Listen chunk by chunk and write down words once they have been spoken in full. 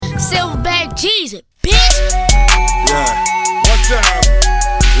Silverback Jesus, bitch. Yeah, one time.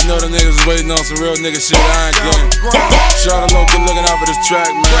 You know the niggas is waiting on some real nigga shit. I ain't getting. Shout out low, good looking out for this track,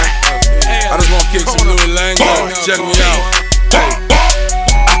 man. I just wanna kick some Louis Lango. Check me out. Hey.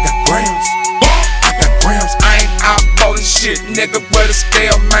 I got grams. I ain't out for this shit, nigga, but a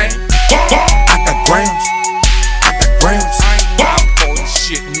scale, man. I got grams. I ain't out for this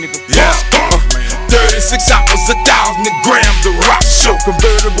shit, nigga. Yeah. 36 hours, 1,000 grams of rock show.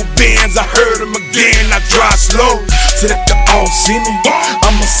 Convertible Benz, I heard them again. I drive slow, so that they all see me.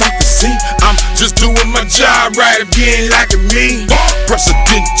 I'm a sight to see. I'm just doing my job right again, like me.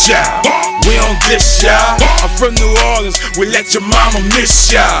 President child, we on this, y'all. I'm from New Orleans, we let your mama miss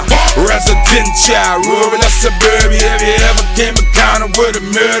y'all. Resident child, rural or suburbia. Have you ever came encounter with a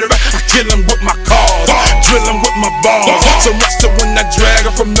murderer? I kill him with my cars, drill him with my balls. So much that when I drag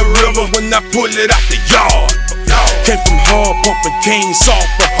her from the river, when I pull it out the yard. Came from hard pumping, came soft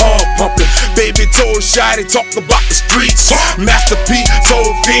for hard pumping. Baby told Shotty, talk about the streets. Master P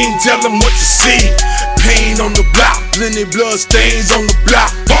told Fiend, tell him what you see. Pain on the block, plenty blood stains on the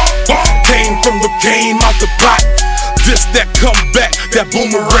block. Came from the cane out the pot. This that come back, that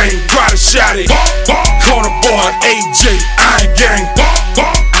boomerang. Try to shot it. Corner boy, AJ, I ain't gang.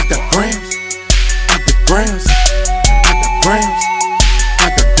 I got grams.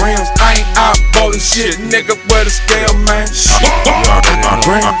 I ain't out bowling shit, nigga, but a scale, man. I got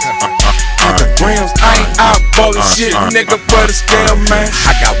grams. I ain't out bowling shit, nigga, but a scale, man.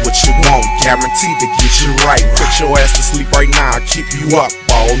 I got what you want, guaranteed to get you right. Put your ass to sleep right now, I'll keep you up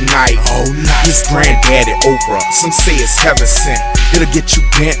all night. This granddaddy Oprah, some say it's heaven sent. It'll get you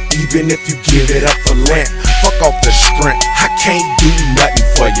bent, even if you give it up for Lent. Fuck off the strength, I can't do nothing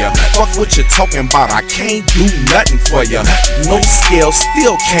for ya. Fuck what you talking about, I can't do nothing for ya. No scale,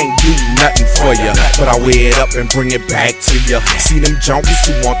 still can't do nothing for ya. But I weigh it up and bring it back to ya. See them junkies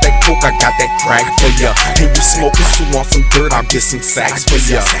who want that coke, I got that crack for ya. Hey, you smokers who want some dirt, I'll get some sacks for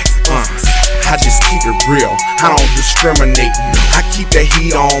ya. I just keep it real, I don't discriminate. I keep that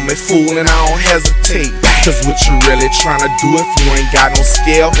heat on me, fool, and I don't hesitate. Cause what you really tryna do if you ain't got no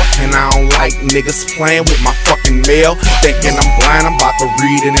scale? And I don't like niggas playing with my fucking mail. Thinking I'm blind, I'm about to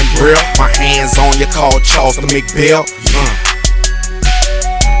read it in braille. My hands on you, call Charles to make bail.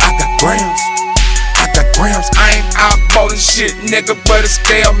 I got grams. I ain't out bowling shit, nigga, but a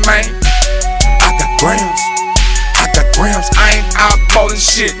scale, man. I got grams. I ain't out bowling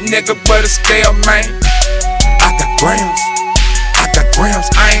shit, nigga, but a scale, man. I got grams.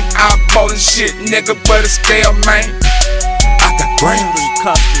 I ain't out bowling shit, nigga, but a scale, man. I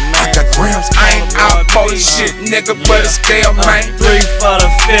got grams. I ain't out bowling shit, nigga, but a scale, man. 3 for the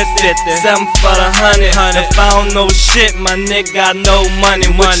 50, 7 for the 100. If I don't know shit, my nigga got no money.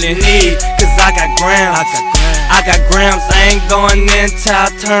 What you need? Cause I got grams. I got grams, I ain't going in till I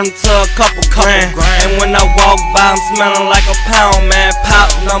turn to a couple grand. And when I walk by, I'm smelling like a pound, man.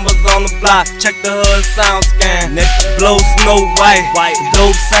 Pop numbers on the block, check the hood sound scan. Blow snow white,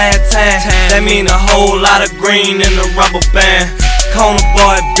 dope tan. That mean a whole lot of green in the rubber band. Corner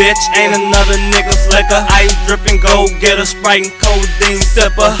boy, bitch, ain't another nigga slicker. Ice dripping, go get a Sprite and codeine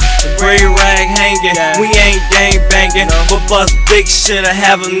sipper. The gray rag hanging, we ain't gang banging, but bust big shit to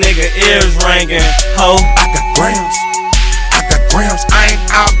have a nigga ears ringing. Ho, I got grams. I ain't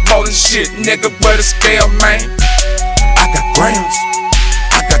out bowling shit, nigga, but a scale, man. I got grams.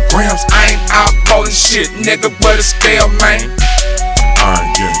 I ain't out bowling shit, nigga, but a scale, man. I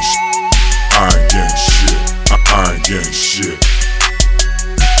ain't getting shit.